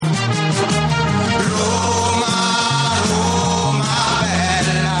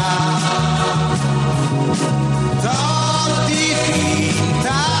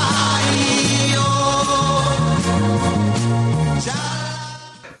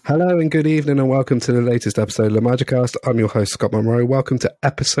Hello and good evening and welcome to the latest episode of the Magicast. I'm your host, Scott Monroe. Welcome to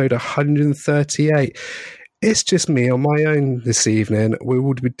episode 138. It's just me on my own this evening. We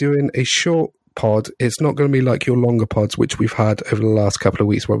will be doing a short pod. It's not going to be like your longer pods, which we've had over the last couple of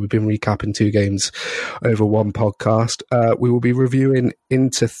weeks where we've been recapping two games over one podcast. We will be reviewing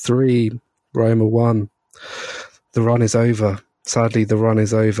Inter 3, Roma 1. The run is over. Sadly, the run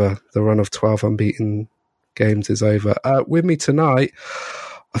is over. The run of 12 unbeaten games is over. With me tonight,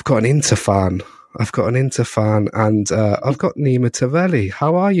 I've got an Inter fan. and I've got Nima Tavelli.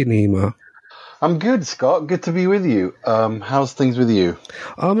 How are you, Nima? I'm good, Scott. Good to be with you. How's things with you?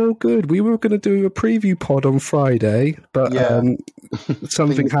 I'm all good. We were going to do a preview pod on Friday, but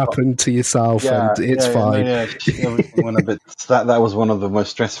something happened to yourself, and it's fine. Everything went a bit. That was one of the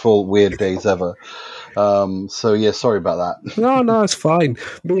most stressful, weird days ever. Sorry about that. No, it's fine.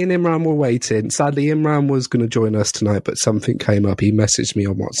 Me and Imran were waiting. Sadly, Imran was going to join us tonight, but something came up. He messaged me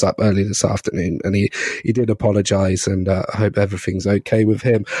on WhatsApp early this afternoon, and he did apologise, and I hope everything's okay with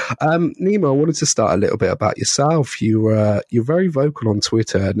him. Nima, I wanted to start a little bit about yourself. You're very vocal on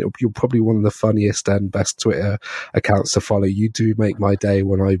Twitter, and you're probably one of the funniest and best Twitter accounts to follow. You do make my day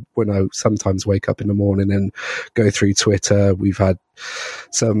when I sometimes wake up in the morning and go through Twitter. We've had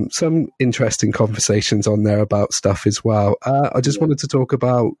some interesting conversations on there about stuff as well. I just wanted to talk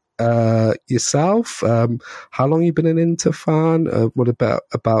about yourself. How long you've been an Inter fan? What about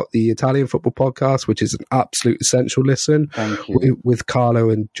the Italian Football Podcast, which is an absolute essential listen with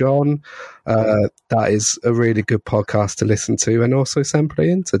Carlo and John. That is a really good podcast to listen to, and also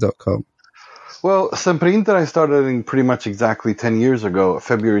sempreinter.com. Well, Sempre Inter I started in pretty much exactly 10 years ago,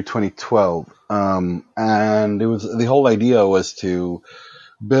 February 2012. And it was the whole idea was to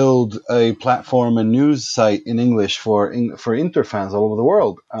build a platform and news site in English for Inter fans all over the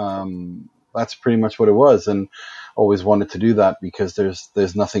world. That's pretty much what it was, and always wanted to do that because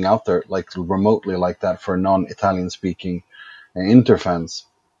there's nothing out there like remotely like that for non-Italian speaking Inter fans.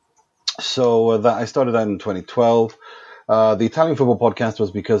 So I started that in 2012. The Italian Football Podcast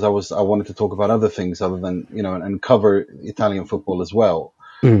was because I wanted to talk about other things other than, and cover Italian football as well.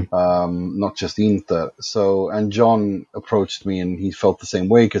 Not just Inter. And John approached me and he felt the same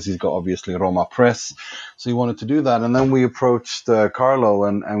way because he's got obviously Roma press. So he wanted to do that. And then we approached Carlo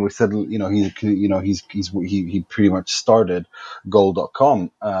and we said, he pretty much started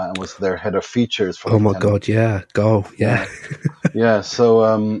goal.com and was their head of features. For God. Yeah. Goal. Yeah. Yeah.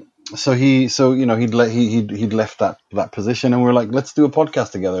 So he'd left that position, and we're like, let's do a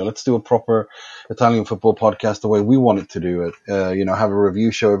podcast together. Let's do a proper Italian football podcast the way we wanted to do it. Have a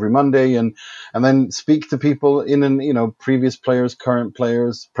review show every Monday, and then speak to people previous players, current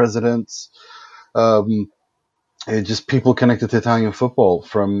players, presidents, just people connected to Italian football.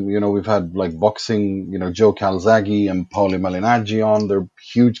 From we've had like boxing, Joe Calzaghe and Paolo Malinaggi on. They're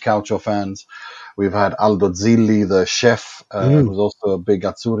huge Calcio fans. We've had Aldo Zilli, the chef, who's also a big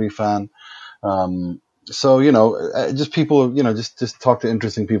Azzurri fan. Just people, just talk to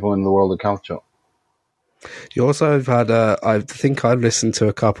interesting people in the world of Calcio. You also have had, I think I've listened to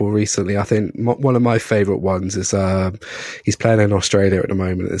a couple recently. I think one of my favourite ones is, he's playing in Australia at the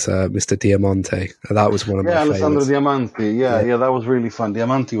moment. It's Mr. Diamante. And that was one of my favourites. Alessandro Diamante. Yeah, that was really fun.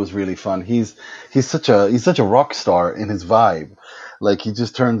 Diamante was really fun. He's such a rock star in his vibe. Like, he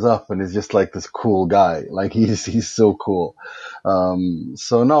just turns up and is just like this cool guy. Like, he's so cool.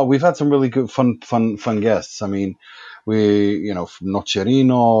 We've had some really good, fun guests. I mean,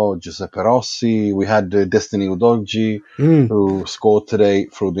 Nocerino, Giuseppe Rossi, we had Destiny Udogi, who scored today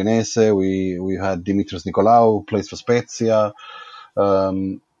for Udinese. We had Dimitrios Nicolaou, who plays for Spezia. We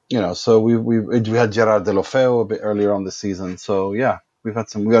had Gerard Delofeo a bit earlier on this season. So, yeah. We had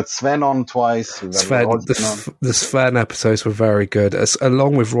Sven on twice. The Sven episodes were very good,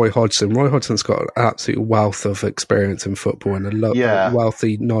 along with Roy Hodgson. Roy Hodgson's got an absolute wealth of experience in football and a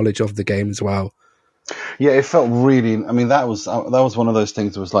wealthy knowledge of the game as well. Yeah, it felt really. I mean, that was one of those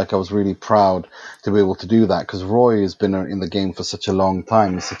things. It was like I was really proud to be able to do that because Roy has been in the game for such a long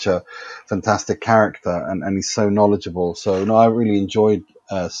time. He's such a fantastic character, and he's so knowledgeable. So I really enjoyed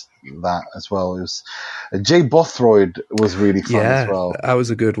that as well. It was Jay Bothroyd was really fun as well. That was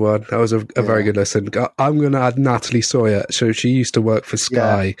a good one. That was a very good listen. I'm going to add Natalie Sawyer. So she used to work for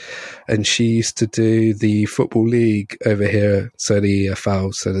Sky, and she used to do the Football League over here. So the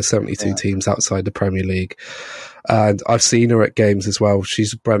EFL, so the 72 teams outside the Premier League. And I've seen her at games as well.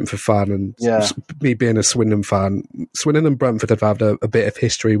 She's a Brentford fan, and me being a Swindon fan, Swindon and Brentford have had a bit of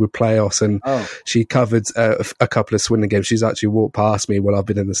history with playoffs, and she covered a couple of Swindon games. She's actually walked past me while I've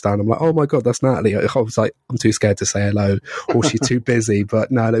been in the stand fan. I'm like, oh my God, that's Natalie. I was like, I'm too scared to say hello, or she's too busy.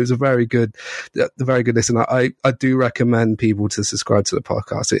 But no, it was a very good listen. I do recommend people to subscribe to the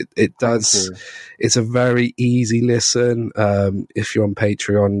podcast. It does. It's a very easy listen. If you're on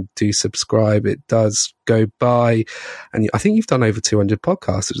Patreon, do subscribe. It does go by, and I think you've done over 200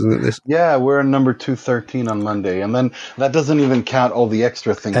 podcasts, isn't it? Yeah, we're on number 213 on Monday, and then that doesn't even count all the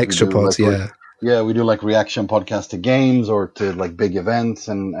extra things. Extra we do. pods, Yeah, we do like reaction podcasts to games or to like big events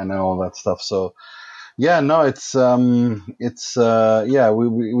and all that stuff. So yeah, no, it's we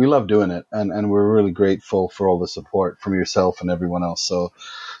love doing it, and we're really grateful for all the support from yourself and everyone else. So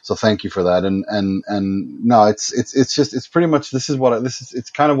thank you for that. And no, it's pretty much,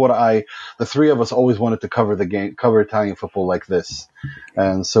 it's kind of what the three of us always wanted to cover Italian football like this.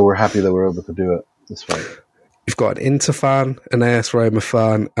 And so we're happy that we're able to do it this way. You've got an Inter fan, an AS Roma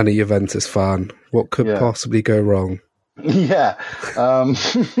fan, and a Juventus fan. What could possibly go wrong? Yeah.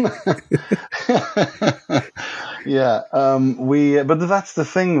 Yeah. But that's the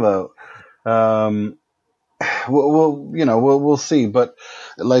thing though. We'll see. But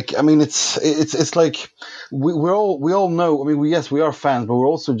like, I mean, it's like we all know. I mean, we are fans, but we're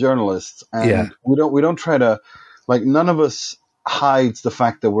also journalists, and we don't try to, like, none of us hides the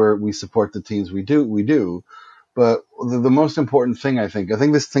fact that we support the teams we do. But the most important thing, I think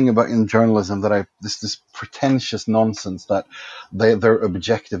this thing about in journalism that this pretentious nonsense that they're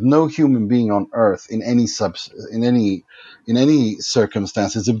objective. No human being on earth in any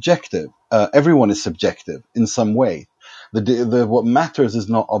circumstance is objective. Everyone is subjective in some way. What matters is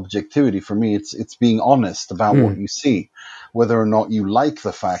not objectivity for me. It's being honest about what you see. Whether or not you like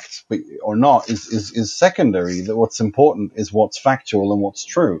the facts or not is secondary. That what's important is what's factual and what's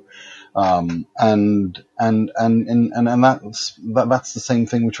true. And that's the same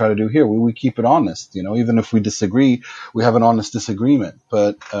thing we try to do here. We keep it honest, even if we disagree, we have an honest disagreement.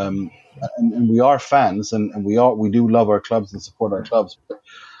 But and we are fans, and we do love our clubs and support our clubs.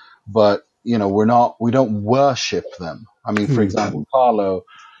 But we don't worship them. I mean, for example, Carlo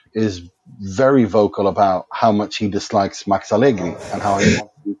is very vocal about how much he dislikes Max Allegri and how he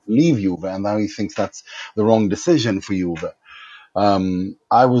wants to leave Juve and how he thinks that's the wrong decision for Juve.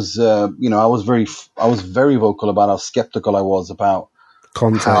 I was very vocal about how skeptical I was about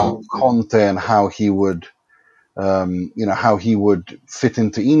Conte and how he would fit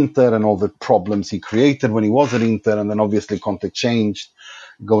into Inter and all the problems he created when he was at Inter. And then obviously Conte changed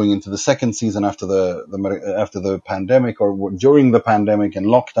going into the second season after the pandemic or during the pandemic and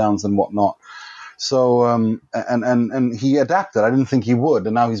lockdowns and whatnot. So, and he adapted. I didn't think he would.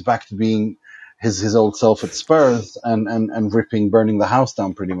 And now he's back to being his old self at Spurs and burning the house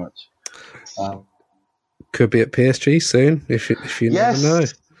down pretty much. Could be at PSG soon if you never know.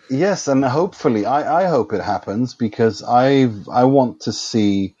 Yes, and hopefully I hope it happens because I want to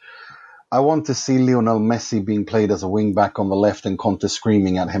see Lionel Messi being played as a wing back on the left and Conte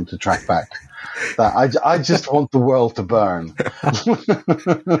screaming at him to track back. I just want the world to burn.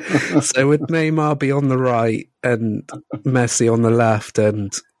 So would Neymar be on the right and Messi on the left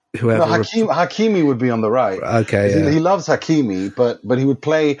and whoever? No, Hakimi would be on the right. Okay, he loves Hakimi, but he would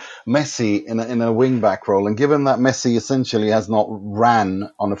play Messi in a wing back role. And given that Messi essentially has not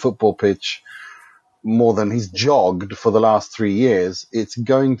ran on a football pitch more than he's jogged for the last 3 years, it's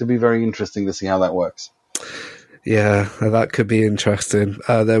going to be very interesting to see how that works. Yeah, that could be interesting.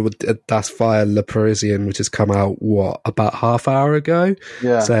 That's via Le Parisien, which has come out about half hour ago,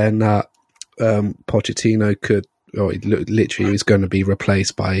 saying that Pochettino literally is going to be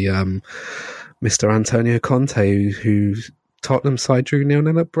replaced by Mr. Antonio Conte, who Tottenham side drew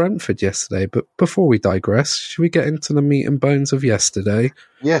 0-0 at Brentford yesterday. But before we digress, should we get into the meat and bones of yesterday?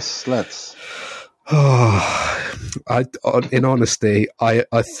 Yes, let's. In honesty, I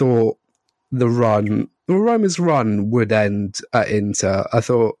thought Roma's run would end at Inter. I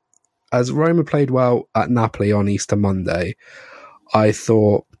thought, as Roma played well at Napoli on Easter Monday, I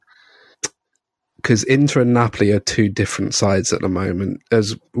thought, because Inter and Napoli are two different sides at the moment.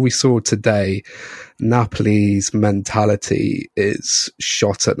 As we saw today, Napoli's mentality is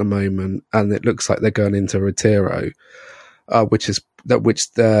shot at the moment, and it looks like they're going into Retiro, which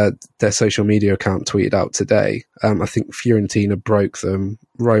their social media account tweeted out today. I think Fiorentina broke them.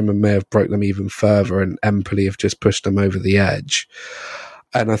 Roma may have broke them even further, and Empoli have just pushed them over the edge.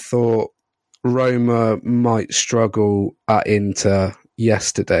 And I thought Roma might struggle at Inter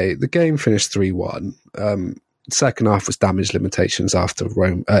yesterday. The game finished 3-1. Second half was damage limitations after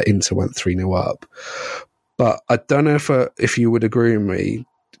Inter went 3-0 up. But I don't know if you would agree with me,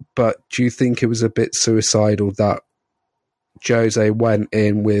 but do you think it was a bit suicidal that Jose went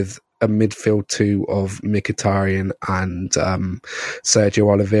in with a midfield two of Mkhitaryan and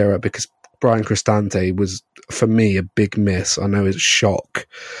Sergio Oliveira, because Brian Cristante was, for me, a big miss. I know it's a shock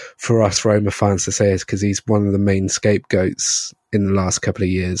for us Roma fans to say this, because he's one of the main scapegoats in the last couple of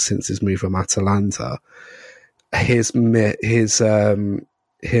years since his move from Atalanta. Him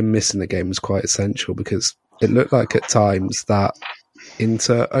missing the game was quite essential, because it looked like at times that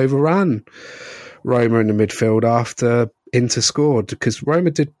Inter overran Roma in the midfield after Inter scored, because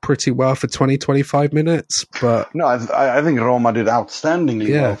Roma did pretty well for 20-25 minutes. But no, I think Roma did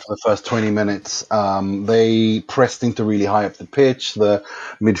outstandingly well for the first 20 minutes. They pressed Inter really high up the pitch. The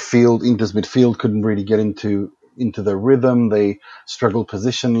Inter's midfield couldn't really get into their rhythm. They struggled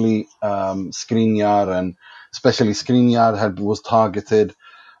positionally. Skriniar, and especially Skriniar, was targeted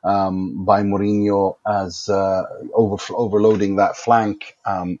by Mourinho as overloading that flank.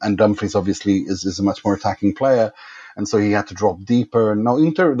 And Dumfries obviously is a much more attacking player, and so he had to drop deeper. Now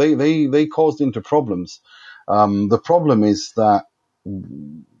Inter, they caused Inter problems. The problem is that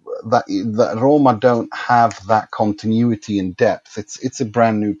Roma don't have that continuity and depth. It's a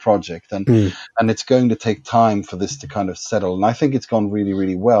brand new project, and it's going to take time for this to kind of settle. And I think it's gone really,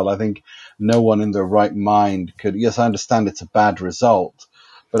 really well. I think no one in their right mind could. Yes, I understand it's a bad result,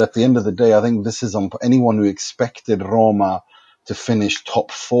 but at the end of the day, I think this is on anyone who expected Roma to finish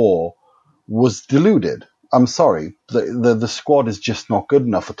top four was deluded. I'm sorry. The squad is just not good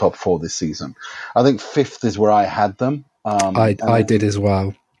enough for top four this season. I think fifth is where I had them. I did as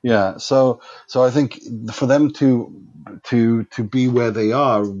well. Yeah. So I think for them to be where they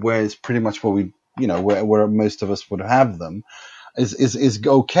are, where it's pretty much where where most of us would have them, is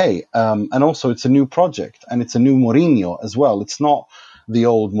okay. And also it's a new project, and it's a new Mourinho as well. It's not the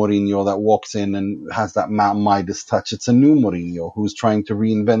old Mourinho that walks in and has that Midas touch. It's a new Mourinho who's trying to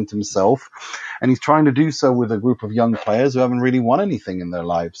reinvent himself, and he's trying to do so with a group of young players who haven't really won anything in their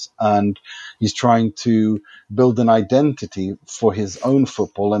lives. And he's trying to build an identity for his own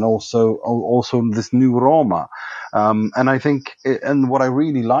football, and also this new Roma. And I think, and what I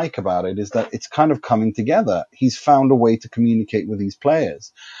really like about it is that it's kind of coming together. He's found a way to communicate with these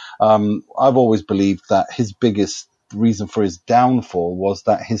players. I've always believed that his biggest reason for his downfall was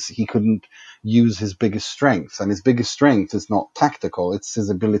that he couldn't use his biggest strength, and his biggest strength is not tactical, it's his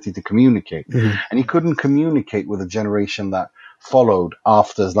ability to communicate. And he couldn't communicate with a generation that followed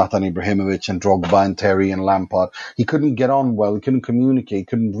after Zlatan Ibrahimovic and Drogba and Terry and Lampard. He couldn't get on well, he couldn't communicate, he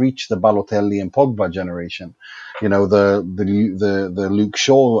couldn't reach the Balotelli and Pogba generation, the Luke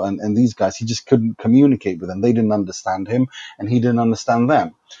Shaw and these guys. He just couldn't communicate with them. They didn't understand him, and he didn't understand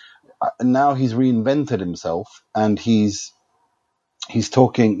them. Now he's reinvented himself, and he's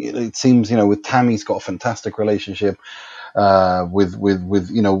talking. It seems, with Tammy, he's got a fantastic relationship. With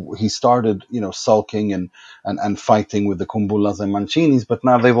he started sulking and fighting with the Kumbulas and Mancinis, but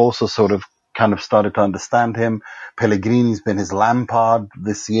now they've also sort of kind of started to understand him. Pellegrini's been his Lampard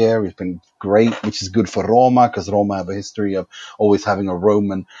this year. He's been great, which is good for Roma, because Roma have a history of always having a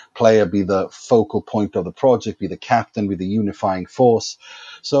Roman player be the focal point of the project, be the captain, be the unifying force.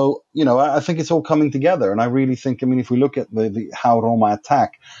 So, I think it's all coming together. And I really think, if we look at how Roma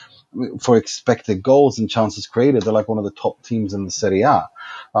attack, for expected goals and chances created, they're like one of the top teams in the Serie A.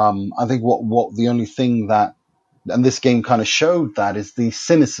 I think what the only thing that, and this game kind of showed that, is the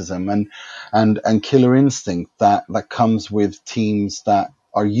cynicism and killer instinct that comes with teams that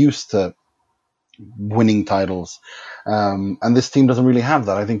are used to winning titles. And this team doesn't really have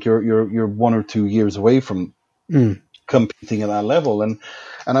that. I think you're 1 or 2 years away from competing at that level. And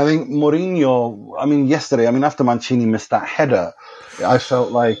I think Mourinho, yesterday, after Mancini missed that header, I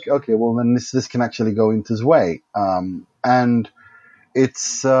felt like, okay, well then this can actually go Inter's way. And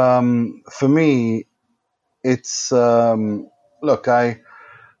it's, for me, it's, look,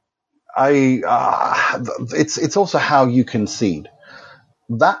 it's also how you concede.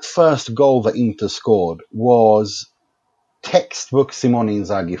 That first goal that Inter scored was textbook Simone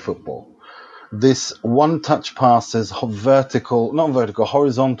Inzaghi football. This one-touch passes,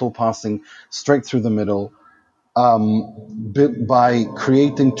 horizontal passing straight through the middle, by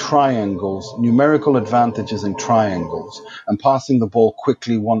creating triangles, numerical advantages in triangles, and passing the ball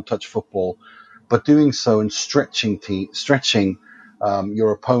quickly, one-touch football, but doing so and stretching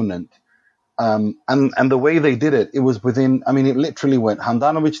your opponent. And the way they did it, it was within, it literally went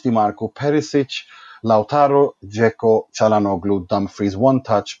Handanovic, Di Marco, Perisic, Lautaro, Dzeko, Çalhanoğlu, Dumfries, one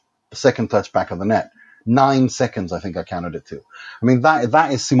touch, second touch, back of the net. 9 seconds, I think I counted it to.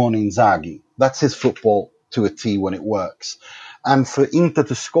 That is Simone Inzaghi. That's his football to a T when it works. And for Inter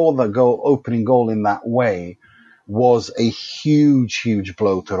to score the opening goal in that way was a huge, huge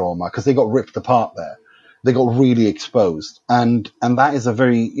blow to Roma, because they got ripped apart there. they got really exposed. And that is a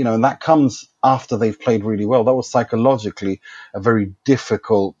very, and that comes after they've played really well. That was psychologically a very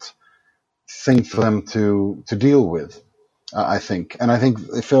difficult thing for them to deal with, I think. And I think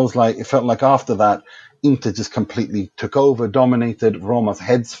it felt like after that, Inter just completely took over, dominated. Roma's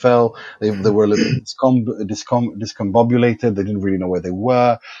heads fell. They were a little discombobulated. They didn't really know where they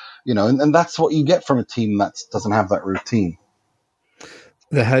were, and that's what you get from a team that doesn't have that routine.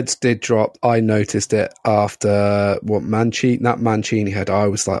 The heads did drop. I noticed it after that Mancini head. I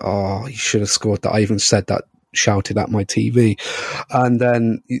was like, oh, he should have scored that. I even said that, shouted at my TV. And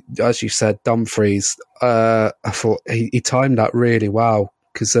then, as you said, Dumfries, I thought he timed that really well,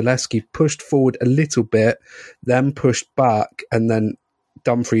 because Zalewski pushed forward a little bit, then pushed back, and then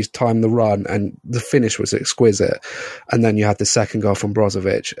Dumfries timed the run, and the finish was exquisite. And then you had the second goal from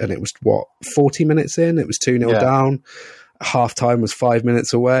Brozovic, and it was, 40 minutes in? It was 2-0 down. Half-time was 5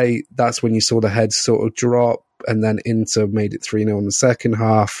 minutes away. That's when you saw the heads sort of drop, and then Inter made it 3-0 in the second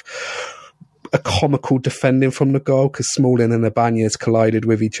half. A comical defending from the goal, because Smalling and Ibanez collided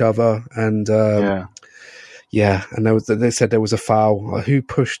with each other, and and they said there was a foul. Who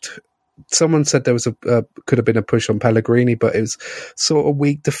pushed? Someone said there was could have been a push on Pellegrini, but it was sort of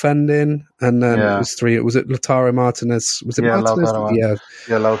weak defending, and then it was 3. Was it Lautaro Martinez? Was it Martinez?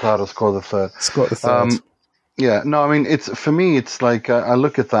 Lautaro scored the third. No, I mean, for me, it's like I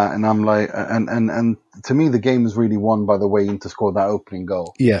look at that and I'm like, and to me, the game is really won by the way Inter scored that opening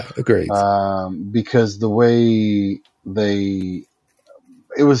goal. Yeah, agreed. Because the way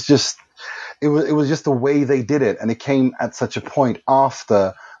it was just the way they did it, and it came at such a point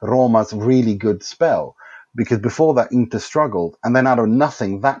after Roma's really good spell. Because before that, Inter struggled, and then out of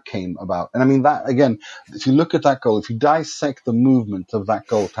nothing, that came about. And I mean, that, again, if you look at that goal, if you dissect the movement of that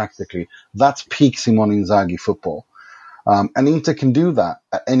goal tactically, that's peak Simone Inzaghi football. And Inter can do that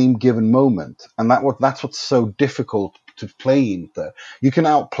at any given moment. And that's what's so difficult to play Inter. You can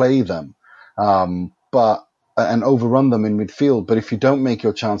outplay them, and overrun them in midfield. But if you don't make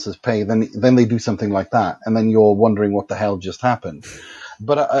your chances pay, then they do something like that. And then you're wondering what the hell just happened.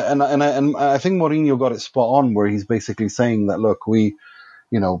 But I think Mourinho got it spot on, where he's basically saying that, look,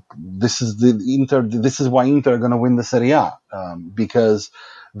 this is why Inter are going to win the Serie A, because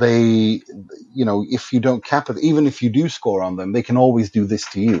they, if you don't cap it, even if you do score on them, they can always do this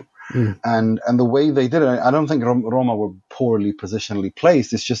to you. And the way they did it, I don't think Roma were poorly positionally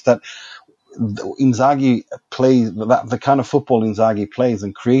placed. It's just that Inzaghi plays the kind of football Inzaghi plays,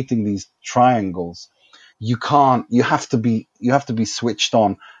 and creating these triangles. You have to be switched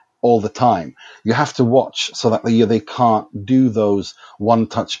on all the time. You have to watch so that they can't do those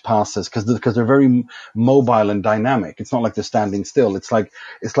one-touch passes, because they're very mobile and dynamic. It's not like they're standing still. It's like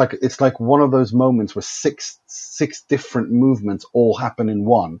one of those moments where six different movements all happen in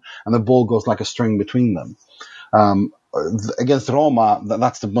one, and the ball goes like a string between them. Against Roma,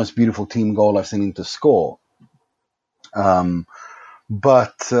 that's the most beautiful team goal I've seen Inter score.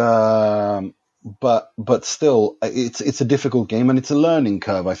 But still, it's a difficult game, and it's a learning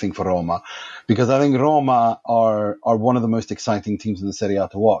curve, I think, for Roma, because I think Roma are one of the most exciting teams in the Serie A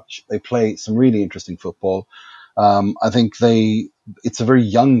to watch. They play some really interesting football. I think it's a very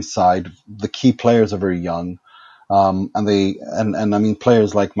young side. The key players are very young, and I mean,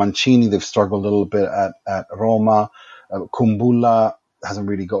 players like Mancini, they've struggled a little bit at Roma. Kumbulla hasn't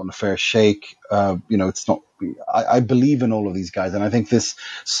really gotten a fair shake. It's not. I believe in all of these guys, and I think this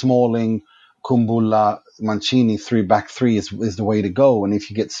Smalling, Kumbulla, Mancini 3-back-3 is the way to go. And if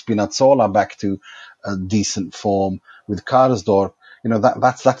you get Spinazzola back to a decent form with Karsdorp,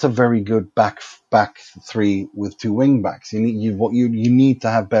 that's a very good back three with two wing backs. You need to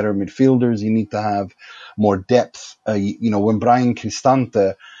have better midfielders. You need to have more depth. When Brian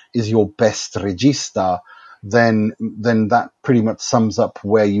Cristante is your best regista, then that pretty much sums up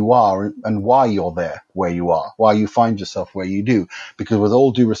where you are and why you're there where you are, why you find yourself where you do. Because with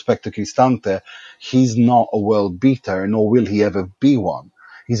all due respect to Cristante, he's not a world beater, nor will he ever be one.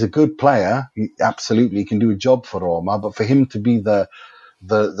 He's a good player. He absolutely can do a job for Roma, but for him to be the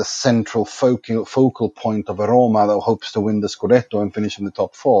central focal point of a Roma that hopes to win the Scudetto and finish in the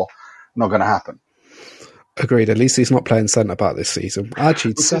top 4, not going to happen. Agreed. At least he's not playing centre-back this season.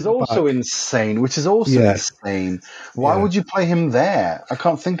 Actually, which is also insane. Insane. Why would you play him there? I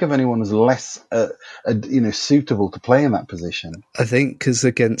can't think of anyone who's less, suitable to play in that position. I think because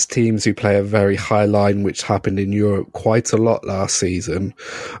against teams who play a very high line, which happened in Europe quite a lot last season,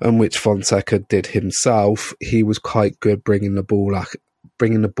 and which Fonseca did himself, he was quite good bringing the ball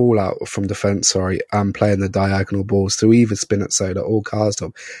bringing the ball out from defence, and playing the diagonal balls to either Spinazzola or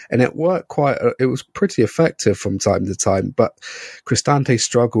Karsdorp. And it worked it was pretty effective from time to time, but Cristante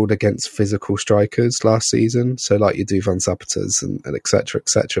struggled against physical strikers last season, so like you do Van Zapata's and et cetera, et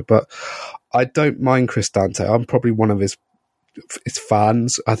cetera. But I don't mind Cristante. I'm probably one of his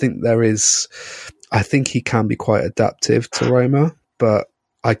fans. I think he can be quite adaptive to Roma, but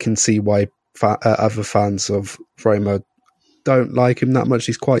I can see why other fans of Roma don't like him that much.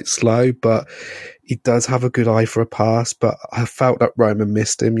 He's quite slow, but he does have a good eye for a pass. But I felt that Roma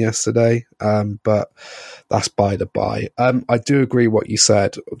missed him yesterday, but that's by the by. I do agree what you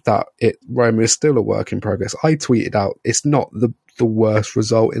said, that Roma is still a work in progress. I tweeted out, it's not the worst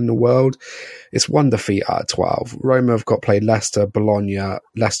result in the world. It's 1 defeat out of 12. Roma have got played Leicester, Bologna,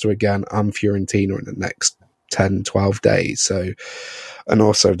 Leicester again, and Fiorentina in the next 10, 12 days. So, and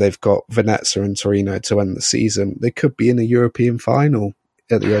also they've got Venezia and Torino to end the season. They could be in a European final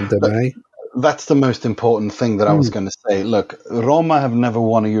at the end of May. That's the most important thing that I was going to say. Look, Roma have never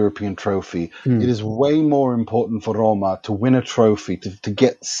won a European trophy. It is way more important for Roma to win a trophy, to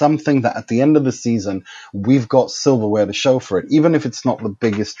get something that at the end of the season, we've got silverware to show for it. Even if it's not the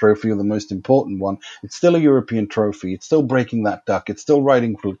biggest trophy or the most important one, it's still a European trophy. It's still breaking that duck. It's still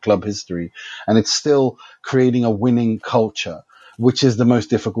writing club history. And it's still creating a winning culture, which is the most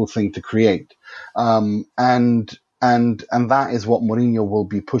difficult thing to create. And that is what Mourinho will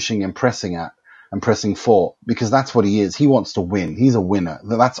be pushing and pressing for, because that's what he is. He wants to win. He's a winner.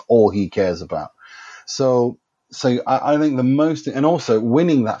 That's all he cares about. So I think the most, and also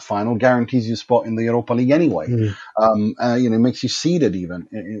winning that final guarantees you a spot in the Europa League anyway. Makes you seeded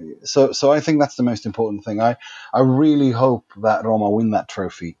even. So I think that's the most important thing. I really hope that Roma win that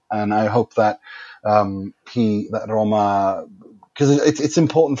trophy, and I hope that Roma, because it's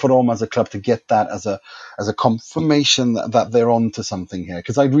important for Roma as a club to get that as a confirmation that they're on to something here,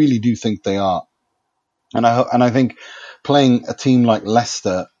 because I really do think they are. And I think playing a team like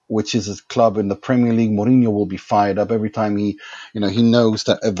Leicester, which is a club in the Premier League, Mourinho will be fired up every time he knows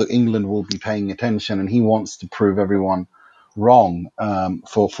that England will be paying attention, and he wants to prove everyone wrong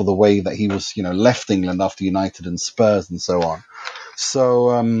for the way that he was left England after United and Spurs and so on.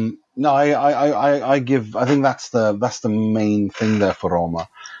 So no, I think that's the main thing there for Roma,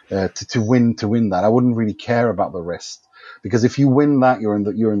 to win that. I wouldn't really care about the rest, because if you win that, you're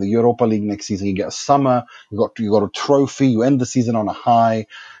in the Europa League next season. You get a summer, you got a trophy, you end the season on a high.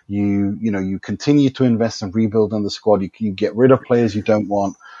 You continue to invest and rebuild on the squad. You get rid of players you don't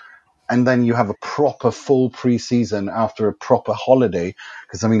want, and then you have a proper full pre-season after a proper holiday.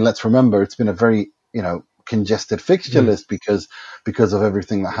 Because let's remember, it's been a very congested fixture list because of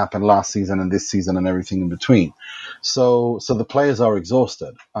everything that happened last season and this season and everything in between. So the players are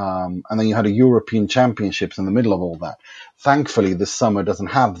exhausted. And then you had a European Championships in the middle of all that. Thankfully, this summer doesn't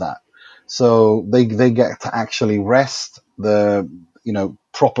have that. So they get to actually rest the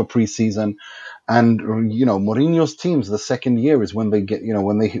proper preseason. And Mourinho's teams, the second year is when they get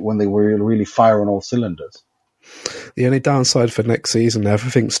when they really fire on all cylinders. The only downside for next season,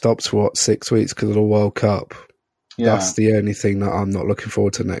 everything stops for 6 weeks because of the World Cup. Yeah. That's the only thing that I'm not looking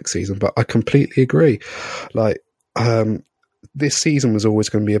forward to next season. But I completely agree. This season was always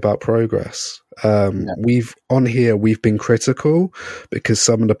going to be about progress. We've been critical because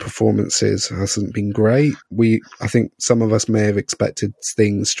some of the performances hasn't been great. I think some of us may have expected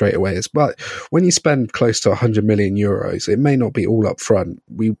things straight away. But when you spend close to 100 million euros, it may not be all up front.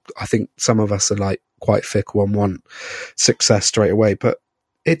 I think some of us are quite fickle and want success straight away, but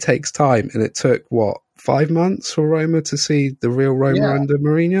it takes time, and it took 5 months for Roma to see the real Roma under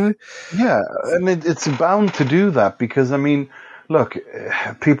Mourinho. Yeah, and it's bound to do that because look,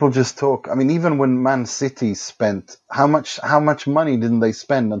 people just talk. Even when Man City spent how much money didn't they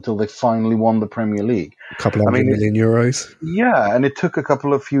spend until they finally won the Premier League? A couple hundred million euros. Yeah, and it took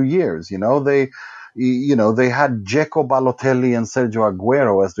a few years. They had Dzeko, Balotelli, and Sergio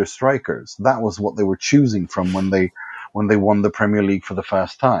Aguero as their strikers. That was what they were choosing from when they won the Premier League for the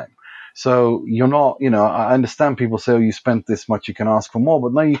first time. So you're not, I understand people say, oh, you spent this much, you can ask for more,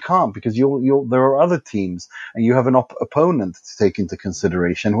 but no, you can't, because there are other teams and you have an opponent to take into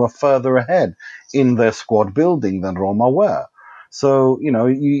consideration who are further ahead in their squad building than Roma were. So,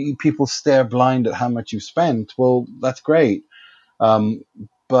 people stare blind at how much you've spent. Well, that's great.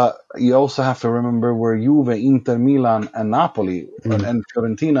 But you also have to remember where Juve, Inter, Milan, and Napoli, and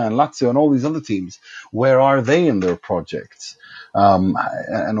Fiorentina, and Lazio, and all these other teams, where are they in their projects,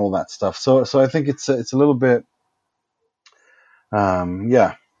 and all that stuff. So I think it's a little bit, I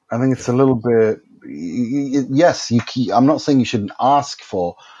think it's a little bit. Yes, I'm not saying you shouldn't ask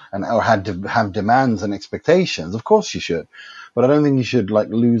for or have demands and expectations. Of course you should, but I don't think you should like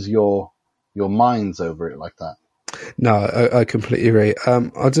lose your minds over it like that. No, I completely agree.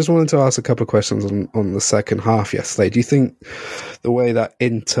 I just wanted to ask a couple of questions on the second half yesterday. Do you think the way that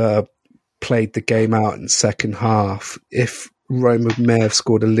Inter played the game out in the second half, if Roma may have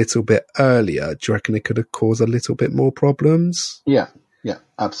scored a little bit earlier, do you reckon it could have caused a little bit more problems? Yeah,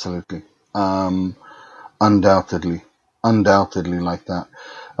 absolutely. Undoubtedly like that.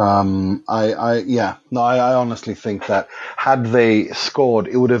 I honestly think that had they scored,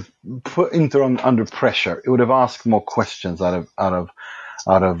 it would have put Inter under pressure. It would have asked more questions out of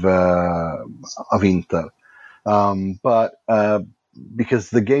Inter. But because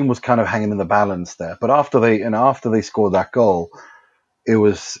the game was kind of hanging in the balance there. But after they scored that goal,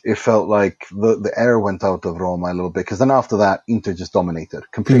 it felt like the air went out of Roma a little bit, because then after that, Inter just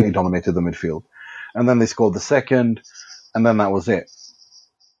completely dominated the midfield. And then they scored the second, and then that was it.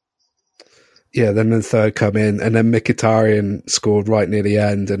 Yeah, then the third come in, and then Mkhitaryan scored right near the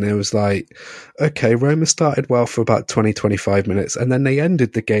end, and it was like, okay, Roma started well for about 20, 25 minutes, and then they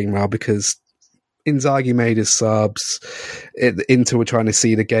ended the game well because Inzaghi made his subs. Inter were trying to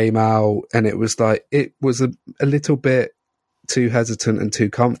see the game out, and it was like, it was a little bit too hesitant and too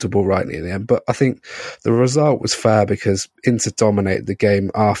comfortable right near the end. But I think the result was fair because Inter dominated the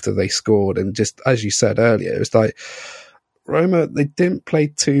game after they scored, and just as you said earlier, it was like Roma, they didn't play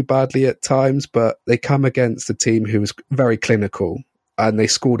too badly at times, but they come against a team who was very clinical, and they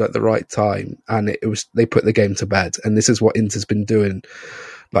scored at the right time, and they put the game to bed. And this is what Inter's been doing.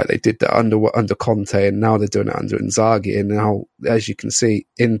 Like they did that under Conte, and now they're doing it under Inzaghi. And now, as you can see,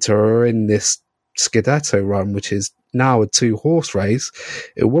 Inter are in this Scudetto run, which is now a 2-horse race.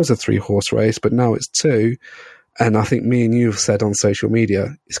 It was a 3-horse race, but now it's 2. And I think me and you have said on social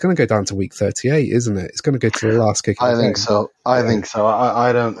media, it's going to go down to week 38, isn't it? It's going to go to the last kick. I think so. I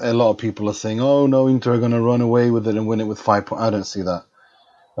don't. A lot of people are saying, "Oh no, Inter are going to run away with it and win it with 5 points." I don't see that.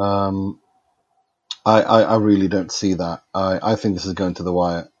 I really don't see that. I think this is going to the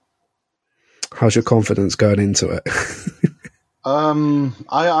wire. How's your confidence going into it?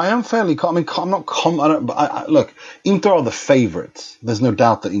 I am fairly. I'm not. But look, Inter are the favourites. There's no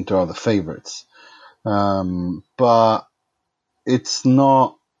doubt that Inter are the favourites. But it's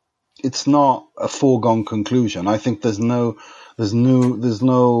not a foregone conclusion. I think there's no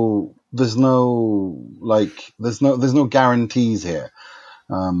guarantees here.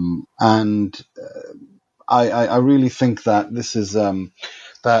 And I really think that this is,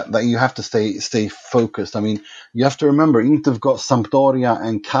 that you have to stay focused. I mean, you have to remember, Inter have got Sampdoria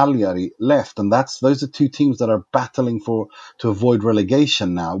and Cagliari left, and those are 2 teams that are battling to avoid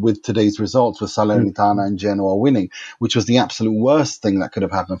relegation now with today's results, with Salernitana and Genoa winning, which was the absolute worst thing that could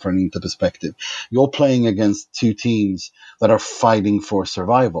have happened from an Inter perspective. You're playing against 2 teams that are fighting for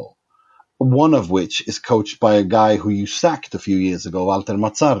survival, one of which is coached by a guy who you sacked a few years ago, Walter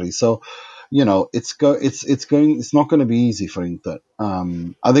Mazzarri. So, you know, it's not going to be easy for Inter.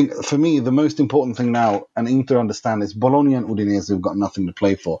 I think for me, the most important thing now, and Inter understand, is Bologna and Udinese have got nothing to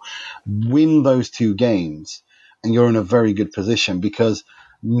play for. Win those 2 games, and you're in a very good position, because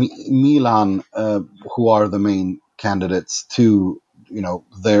Milan, who are the main candidates to,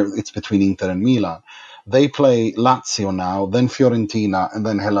 it's between Inter and Milan. They play Lazio now, then Fiorentina, and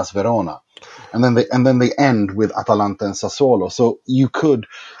then Hellas Verona. And then they end with Atalanta and Sassuolo. So you could,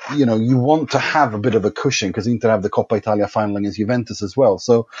 you want to have a bit of a cushion, because Inter have the Coppa Italia final against Juventus as well.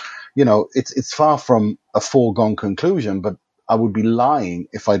 So, it's far from a foregone conclusion, but I would be lying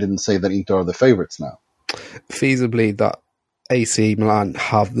if I didn't say that Inter are the favourites now. Feasibly, that AC Milan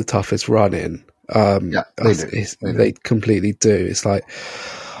have the toughest run in. They completely do. It's like,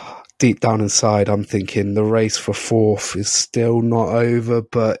 deep down inside, I'm thinking the race for 4th is still not over,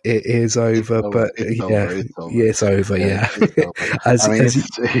 but it is over. It's over.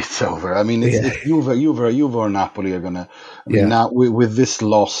 It's over. I mean, if Juve or Napoli are gonna. Now with this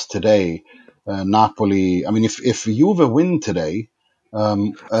loss today, Napoli. I mean, if Juve win today,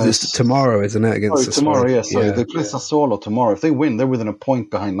 tomorrow, isn't it? Against tomorrow, yeah. So they play Sassuolo tomorrow. If they win, they're within a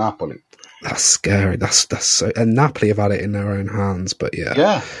point behind Napoli. That's scary. That's so. And Napoli have had it in their own hands, but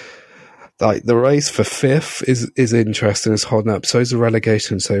yeah. Like the race for 5th is interesting. It's holding up. So is the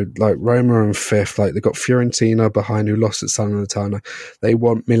relegation. So like Roma in 5th, like they've got Fiorentina behind, who lost at Salernitana. They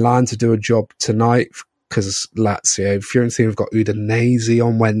want Milan to do a job tonight because Lazio. Fiorentina have got Udinese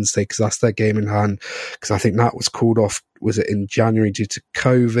on Wednesday because that's their game in hand. Because I think that was called off. Was it in January due to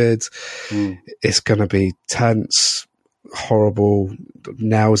COVID? It's going to be tense, horrible.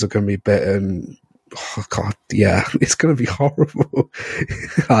 Nails are going to be bitten. oh God, yeah, it's going to be horrible.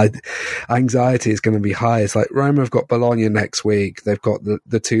 Anxiety is going to be high. It's like Roma have got Bologna next week. They've got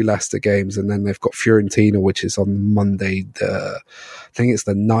the two Leicester games, and then they've got Fiorentina, which is on Monday. I think it's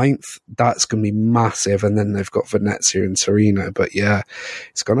the 9th. That's going to be massive. And then they've got Venezia and Torino. But yeah,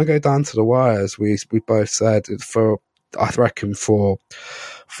 it's going to go down to the wire, as we both said, I reckon for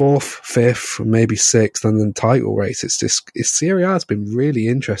 4th, 5th, maybe 6th, and then title race. Serie A has been really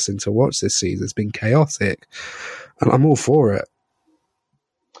interesting to watch this season. It's been chaotic, and I'm all for it.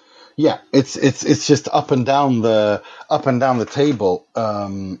 Yeah, it's just up and down the table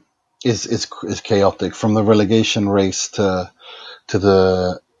is chaotic, from the relegation race to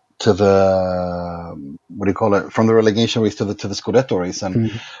the what do you call it? From the relegation race to the Scudetto race,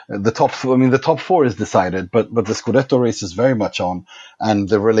 and the top 4 is decided, but the Scudetto race is very much on, and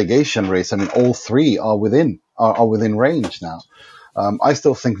the relegation race. I mean, all 3 are within range now. I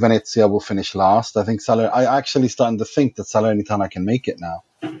still think Venezia will finish last. I actually starting to think that Salernitana can make it now.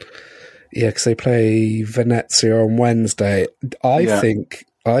 Yeah, because they play Venezia on Wednesday. I think.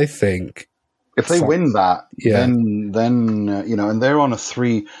 If they win that, then and they're on a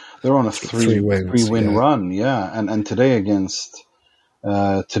three win run, and today against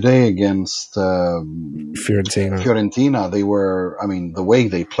Fiorentina, they were, I mean, the way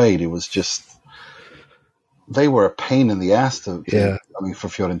they played, it was just, they were a pain in the ass for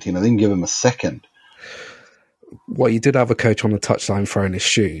Fiorentina. They didn't give him a second. Well, you did have a coach on the touchline throwing his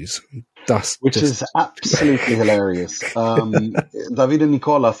shoes. Which is absolutely hilarious. Davide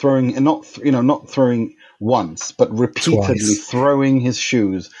Nicola throwing, not throwing once, but repeatedly throwing his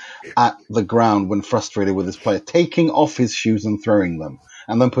shoes at the ground when frustrated with his player, taking off his shoes and throwing them,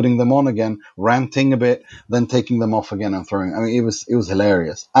 and then putting them on again, ranting a bit, then taking them off again and throwing. I mean, it was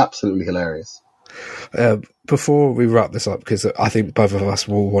hilarious, absolutely hilarious. Before we wrap this up, because I think both of us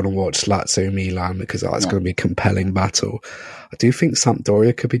will want to watch Lazio Milan, because it's going to be a compelling battle. I do think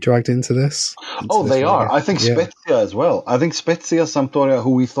Sampdoria could be dragged into this. They are. I think Spezia as well. I think Spezia, Sampdoria, who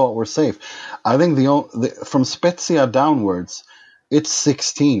we thought were safe. I think from Spezia downwards, it's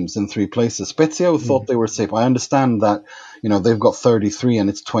 6 teams in 3 places. Spezia, who thought they were safe. I understand that they've got 33 and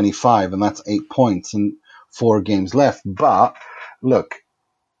it's 25, and that's 8 points and 4 games left. But look,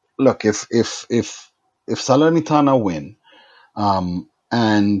 if Salernitana win,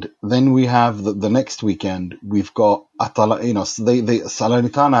 and then we have the next weekend, we've got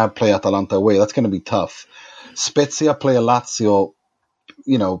Salernitana play Atalanta away. That's going to be tough. Spezia play a Lazio,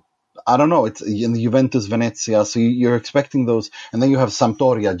 I don't know. It's in the Juventus Venezia, so you're expecting those, and then you have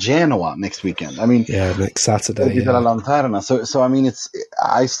Sampdoria Genoa next weekend. I mean, next Saturday. Lanterna. So I mean,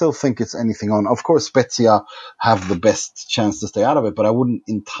 I still think it's anything on. Of course, Spezia have the best chance to stay out of it, but I wouldn't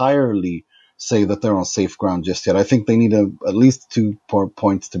entirely say that they're on safe ground just yet. I think they need at least 2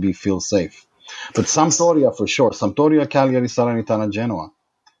 points to feel safe. But Sampdoria for sure. Sampdoria, Cagliari, Salernitana, Genoa.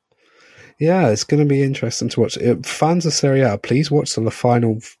 Yeah, it's going to be interesting to watch. Fans of Serie A, please watch the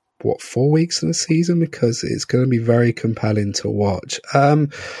final 4 weeks of the season, because it's going to be very compelling to watch.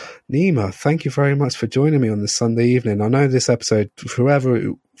 Nima, thank you very much for joining me on this Sunday evening. I know this episode,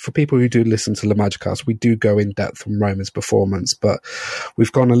 for people who do listen to the Magicast, we do go in depth on Roma's performance, but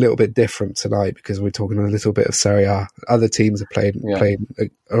we've gone a little bit different tonight because we're talking a little bit of Serie A. Other teams have played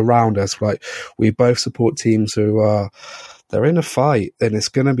around us. Like, we both support teams who they're in a fight, and it's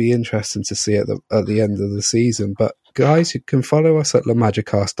going to be interesting to see at the end of the season. But guys, you can follow us at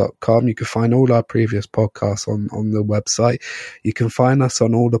lemagicast.com. You can find all our previous podcasts on the website. You can find us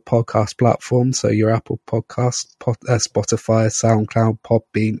on all the podcast platforms, so your Apple Podcasts, Spotify, SoundCloud,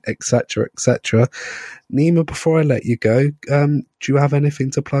 Podbean, etc., etc. Nima, before I let you go, do you have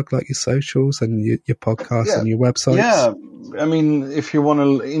anything to plug, like your socials and your podcasts and your websites? Yeah, I mean, if you want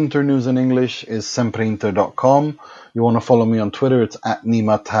to, Internews in English is sempreinter.com. You want to follow me on Twitter, it's at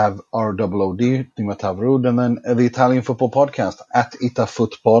NimaTav, ROOD, NimaTavrud, and then the Italian Football Podcast, at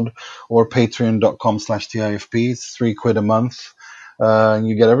ItaFootPod, or patreon.com/TIFP. It's £3 a month, and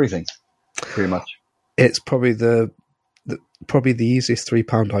you get everything, pretty much. It's probably the easiest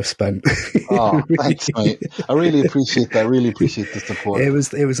 £3 I've spent. Oh, thanks, mate. I really appreciate that. I really appreciate the support. It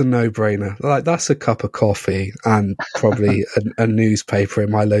was a no-brainer. Like, that's a cup of coffee and probably a newspaper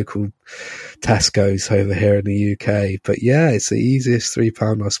in my local Tesco's over here in the UK. But yeah, it's the easiest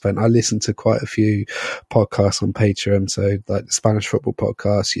 £3 I've spent. I listened to quite a few podcasts on Patreon, so like the Spanish Football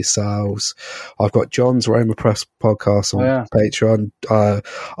Podcast, yourselves. I've got John's Roma Press podcast on Patreon.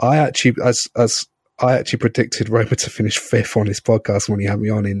 I actually predicted Roma to finish 5th on his podcast when he had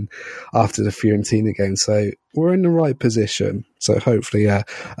me on after the Fiorentina game. So we're in the right position. So hopefully,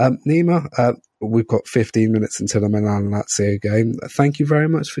 Nima, we've got 15 minutes until the Milan-Lazio game. Thank you very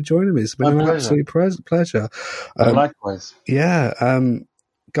much for joining me. It's been an absolute pleasure. Likewise. Yeah.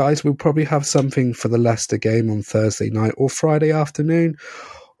 Guys, we'll probably have something for the Leicester game on Thursday night or Friday afternoon.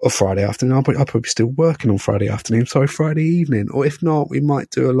 Or Friday afternoon. I'll probably be still working on Friday afternoon. Sorry, Friday evening. Or if not, we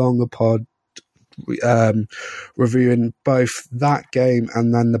might do a longer pod reviewing both that game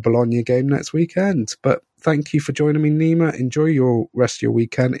and then the Bologna game next weekend. But thank you for joining me, Nima. Enjoy your rest of your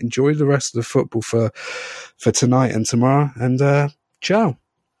weekend. Enjoy the rest of the football for tonight and tomorrow. And ciao.